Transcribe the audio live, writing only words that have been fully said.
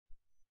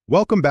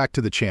Welcome back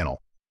to the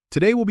channel.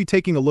 Today we'll be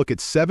taking a look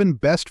at 7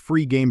 best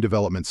free game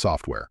development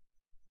software.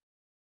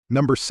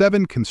 Number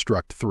 7.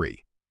 Construct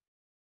 3.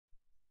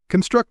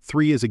 Construct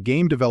 3 is a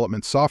game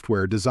development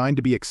software designed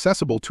to be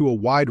accessible to a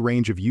wide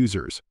range of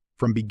users,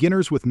 from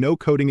beginners with no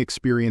coding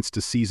experience to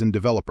seasoned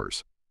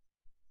developers.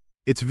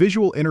 Its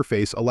visual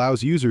interface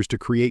allows users to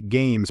create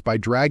games by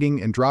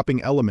dragging and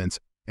dropping elements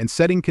and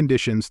setting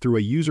conditions through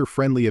a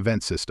user-friendly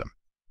event system.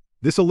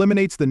 This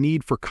eliminates the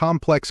need for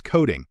complex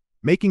coding,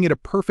 making it a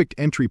perfect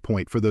entry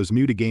point for those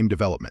new to game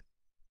development.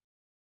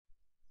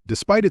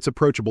 Despite its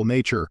approachable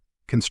nature,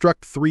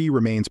 Construct 3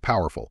 remains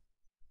powerful.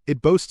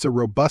 It boasts a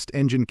robust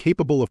engine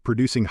capable of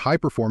producing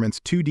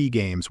high-performance 2D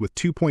games with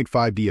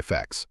 2.5D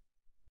effects.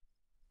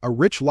 A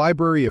rich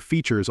library of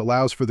features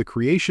allows for the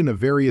creation of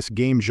various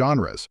game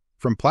genres,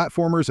 from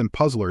platformers and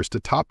puzzlers to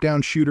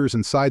top-down shooters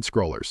and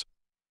side-scrollers.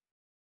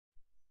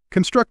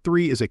 Construct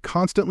 3 is a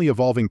constantly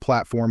evolving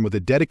platform with a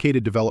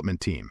dedicated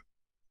development team.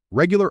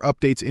 Regular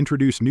updates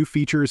introduce new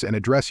features and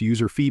address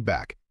user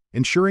feedback,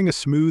 ensuring a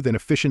smooth and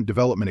efficient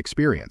development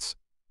experience.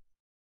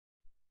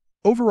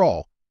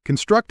 Overall,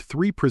 Construct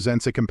 3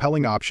 presents a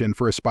compelling option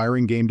for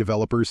aspiring game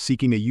developers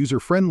seeking a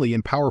user-friendly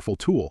and powerful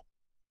tool.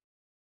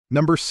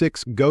 Number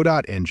 6.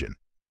 Godot Engine.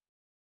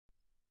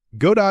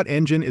 Godot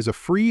Engine is a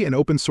free and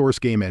open-source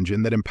game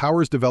engine that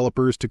empowers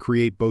developers to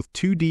create both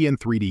 2D and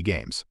 3D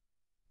games.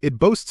 It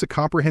boasts a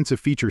comprehensive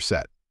feature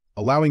set,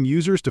 allowing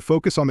users to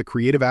focus on the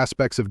creative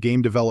aspects of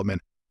game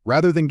development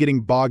rather than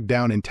getting bogged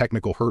down in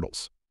technical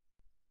hurdles.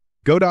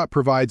 Godot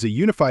provides a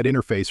unified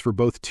interface for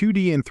both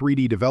 2D and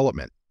 3D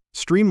development,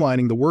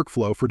 streamlining the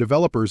workflow for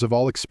developers of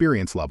all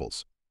experience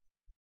levels.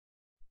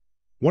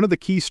 One of the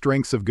key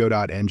strengths of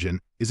Godot Engine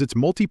is its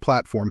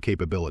multi-platform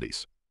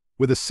capabilities.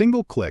 With a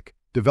single click,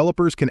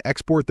 developers can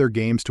export their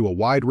games to a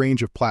wide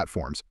range of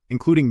platforms,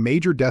 including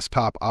major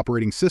desktop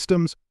operating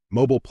systems,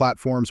 mobile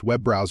platforms,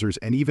 web browsers,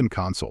 and even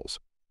consoles.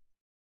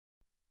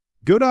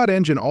 Godot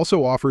Engine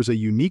also offers a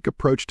unique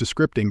approach to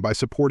scripting by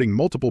supporting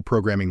multiple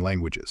programming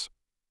languages.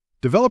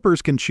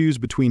 Developers can choose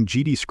between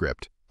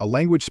GDScript, a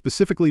language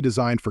specifically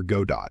designed for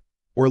Godot,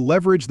 or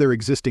leverage their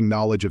existing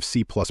knowledge of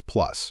C++.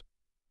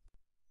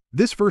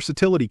 This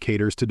versatility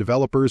caters to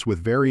developers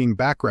with varying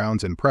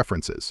backgrounds and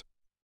preferences.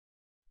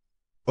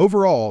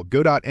 Overall,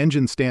 Godot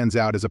Engine stands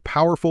out as a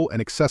powerful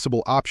and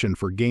accessible option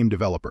for game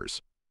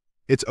developers.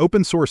 Its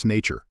open-source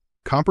nature,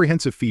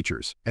 comprehensive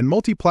features, and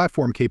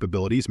multi-platform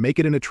capabilities make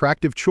it an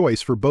attractive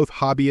choice for both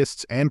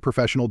hobbyists and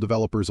professional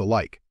developers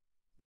alike.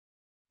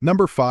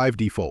 Number 5.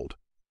 Defold.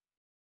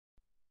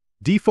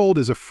 Defold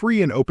is a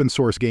free and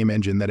open-source game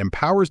engine that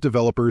empowers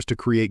developers to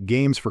create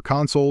games for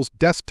consoles,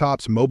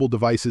 desktops, mobile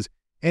devices,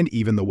 and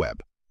even the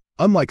web.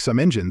 Unlike some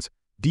engines,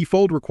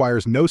 Defold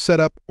requires no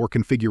setup or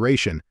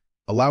configuration,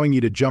 allowing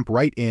you to jump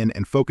right in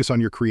and focus on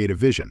your creative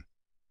vision.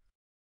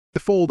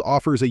 Defold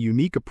offers a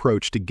unique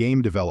approach to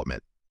game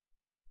development.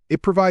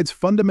 It provides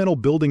fundamental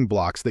building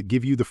blocks that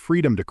give you the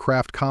freedom to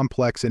craft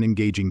complex and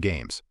engaging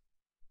games.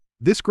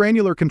 This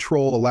granular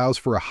control allows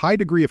for a high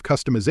degree of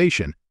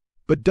customization,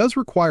 but does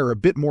require a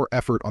bit more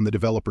effort on the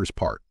developer's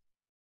part.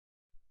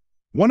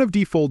 One of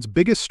Defold's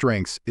biggest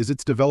strengths is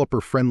its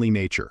developer-friendly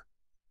nature.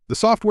 The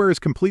software is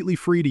completely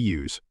free to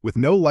use, with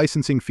no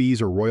licensing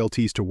fees or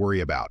royalties to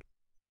worry about.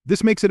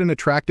 This makes it an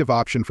attractive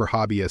option for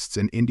hobbyists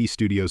and indie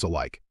studios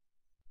alike.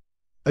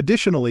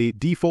 Additionally,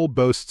 Defold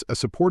boasts a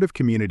supportive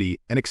community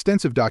and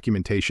extensive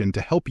documentation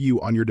to help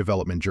you on your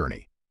development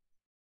journey.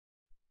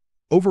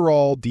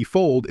 Overall,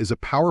 Defold is a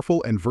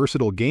powerful and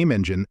versatile game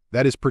engine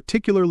that is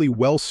particularly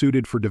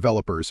well-suited for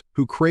developers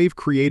who crave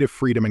creative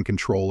freedom and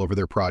control over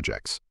their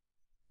projects.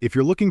 If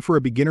you're looking for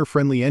a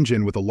beginner-friendly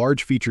engine with a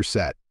large feature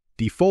set,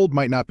 Defold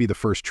might not be the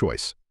first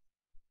choice.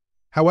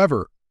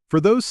 However, for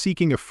those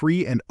seeking a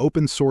free and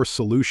open-source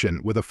solution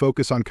with a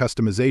focus on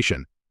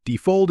customization,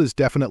 Defold is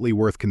definitely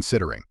worth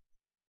considering.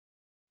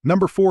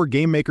 Number 4.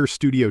 GameMaker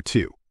Studio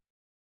 2.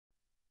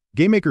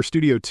 GameMaker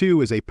Studio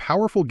 2 is a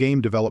powerful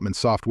game development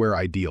software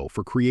ideal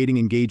for creating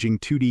engaging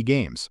 2D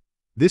games.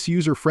 This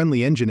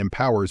user-friendly engine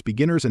empowers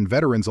beginners and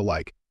veterans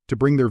alike to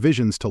bring their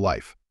visions to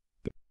life.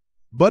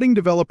 Budding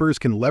developers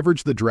can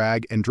leverage the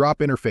drag-and-drop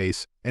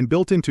interface and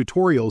built-in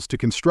tutorials to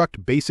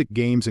construct basic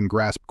games and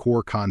grasp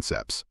core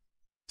concepts.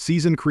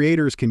 Seasoned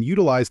creators can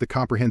utilize the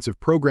comprehensive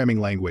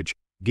programming language,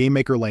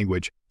 GameMaker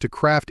language, to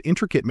craft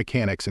intricate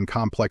mechanics and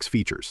complex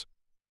features.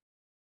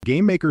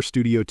 GameMaker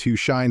Studio 2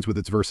 shines with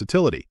its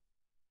versatility.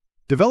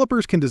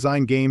 Developers can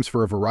design games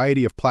for a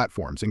variety of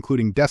platforms,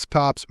 including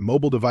desktops,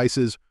 mobile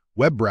devices,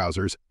 web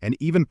browsers, and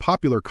even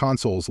popular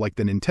consoles like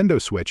the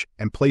Nintendo Switch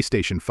and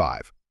PlayStation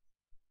 5.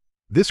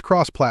 This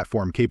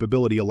cross-platform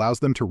capability allows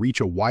them to reach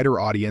a wider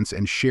audience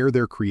and share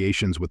their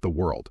creations with the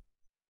world.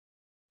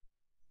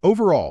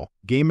 Overall,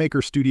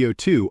 GameMaker Studio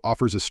 2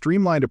 offers a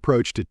streamlined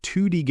approach to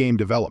 2D game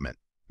development,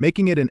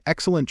 making it an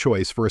excellent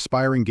choice for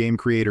aspiring game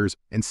creators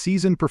and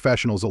seasoned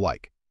professionals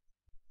alike.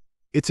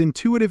 Its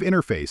intuitive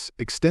interface,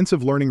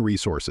 extensive learning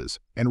resources,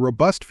 and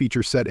robust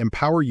feature set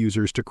empower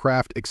users to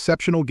craft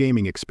exceptional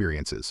gaming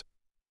experiences.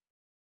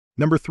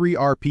 Number 3.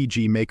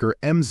 RPG Maker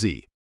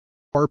MZ.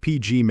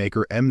 RPG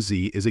Maker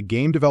MZ is a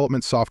game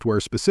development software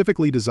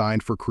specifically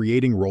designed for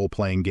creating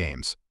role-playing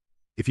games.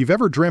 If you've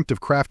ever dreamt of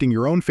crafting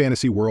your own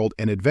fantasy world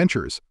and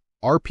adventures,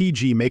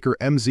 RPG Maker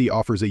MZ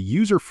offers a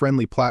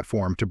user-friendly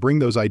platform to bring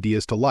those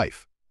ideas to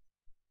life.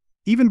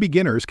 Even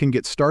beginners can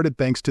get started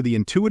thanks to the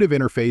intuitive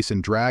interface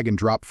and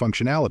drag-and-drop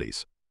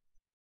functionalities.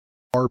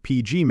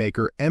 RPG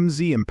Maker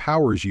MZ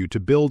empowers you to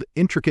build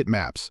intricate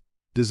maps,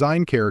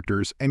 design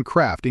characters, and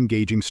craft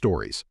engaging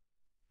stories.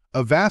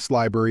 A vast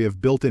library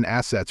of built-in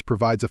assets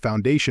provides a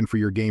foundation for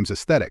your game's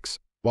aesthetics,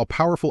 while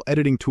powerful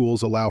editing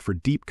tools allow for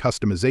deep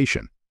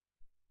customization.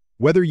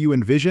 Whether you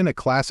envision a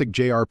classic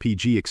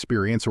JRPG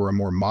experience or a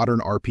more modern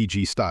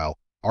RPG style,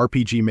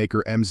 RPG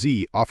Maker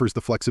MZ offers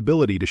the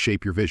flexibility to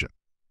shape your vision.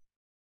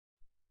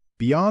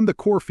 Beyond the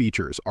core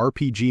features,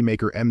 RPG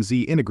Maker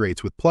MZ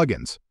integrates with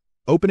plugins,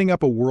 opening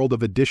up a world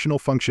of additional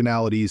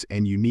functionalities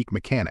and unique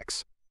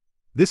mechanics.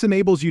 This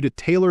enables you to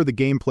tailor the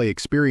gameplay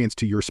experience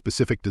to your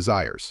specific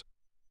desires.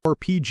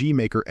 RPG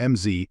Maker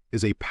MZ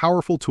is a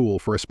powerful tool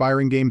for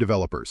aspiring game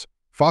developers,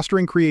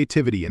 fostering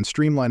creativity and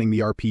streamlining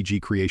the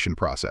RPG creation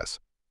process.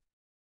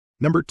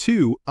 Number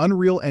 2.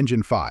 Unreal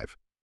Engine 5.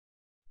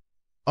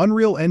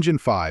 Unreal Engine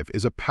 5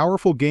 is a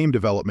powerful game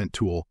development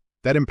tool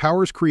that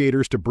empowers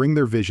creators to bring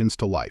their visions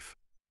to life.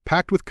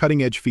 Packed with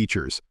cutting-edge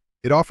features,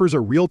 it offers a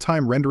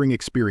real-time rendering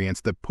experience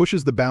that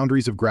pushes the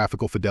boundaries of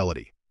graphical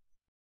fidelity.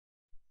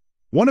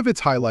 One of its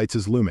highlights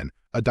is Lumen,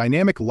 a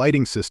dynamic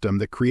lighting system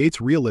that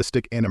creates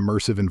realistic and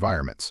immersive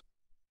environments.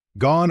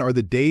 Gone are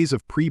the days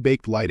of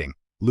pre-baked lighting.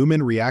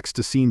 Lumen reacts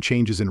to scene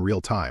changes in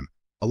real time,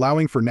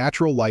 allowing for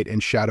natural light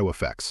and shadow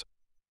effects.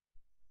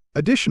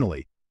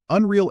 Additionally,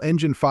 Unreal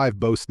Engine 5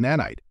 boasts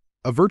Nanite,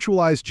 a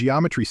virtualized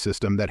geometry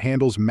system that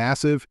handles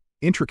massive,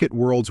 intricate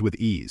worlds with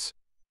ease.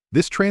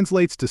 This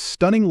translates to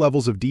stunning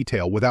levels of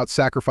detail without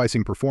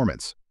sacrificing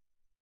performance.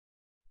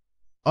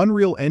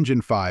 Unreal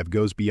Engine 5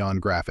 goes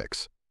beyond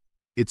graphics.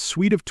 Its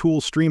suite of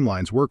tools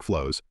streamlines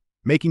workflows,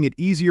 making it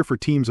easier for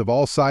teams of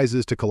all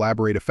sizes to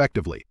collaborate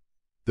effectively.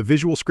 The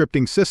visual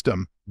scripting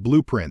system,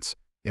 Blueprints,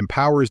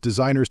 empowers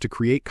designers to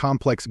create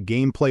complex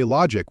gameplay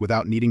logic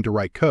without needing to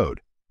write code.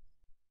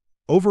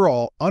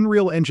 Overall,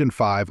 Unreal Engine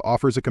 5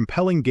 offers a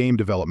compelling game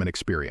development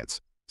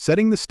experience,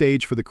 setting the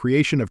stage for the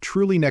creation of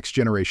truly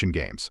next-generation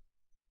games.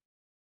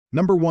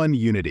 Number 1.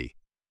 Unity.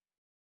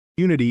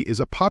 Unity is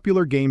a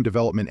popular game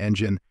development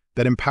engine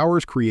that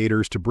empowers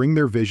creators to bring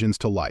their visions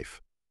to life.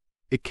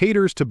 It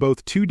caters to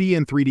both 2D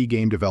and 3D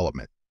game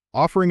development,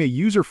 offering a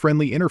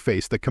user-friendly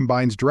interface that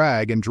combines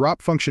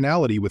drag-and-drop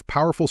functionality with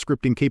powerful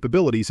scripting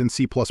capabilities in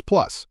C++.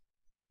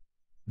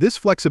 This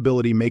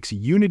flexibility makes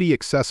Unity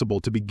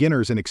accessible to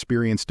beginners and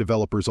experienced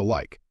developers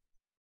alike.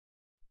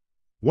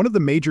 One of the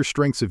major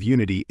strengths of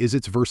Unity is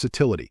its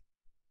versatility.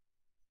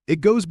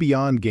 It goes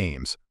beyond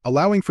games,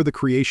 allowing for the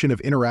creation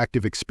of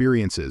interactive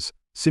experiences,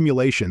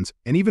 simulations,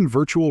 and even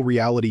virtual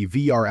reality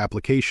VR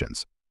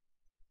applications.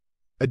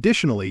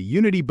 Additionally,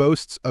 Unity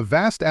boasts a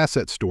vast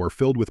asset store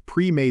filled with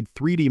pre-made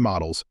 3D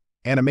models,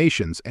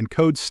 animations, and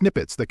code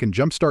snippets that can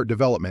jumpstart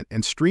development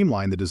and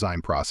streamline the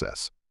design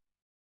process.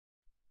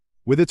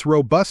 With its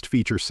robust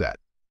feature set,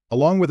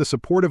 along with a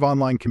supportive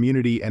online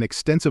community and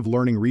extensive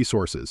learning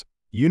resources,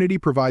 Unity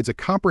provides a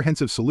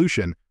comprehensive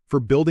solution for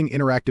building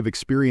interactive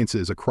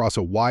experiences across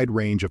a wide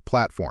range of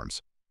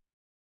platforms.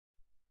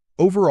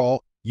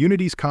 Overall,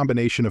 Unity's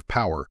combination of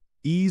power,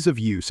 ease of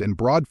use, and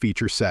broad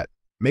feature set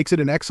makes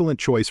it an excellent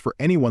choice for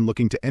anyone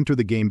looking to enter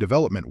the game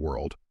development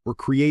world or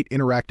create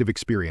interactive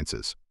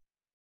experiences.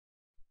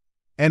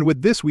 And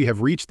with this, we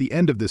have reached the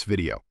end of this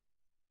video.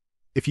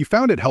 If you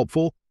found it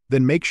helpful,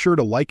 then make sure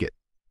to like it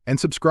and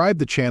subscribe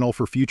the channel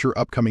for future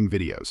upcoming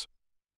videos.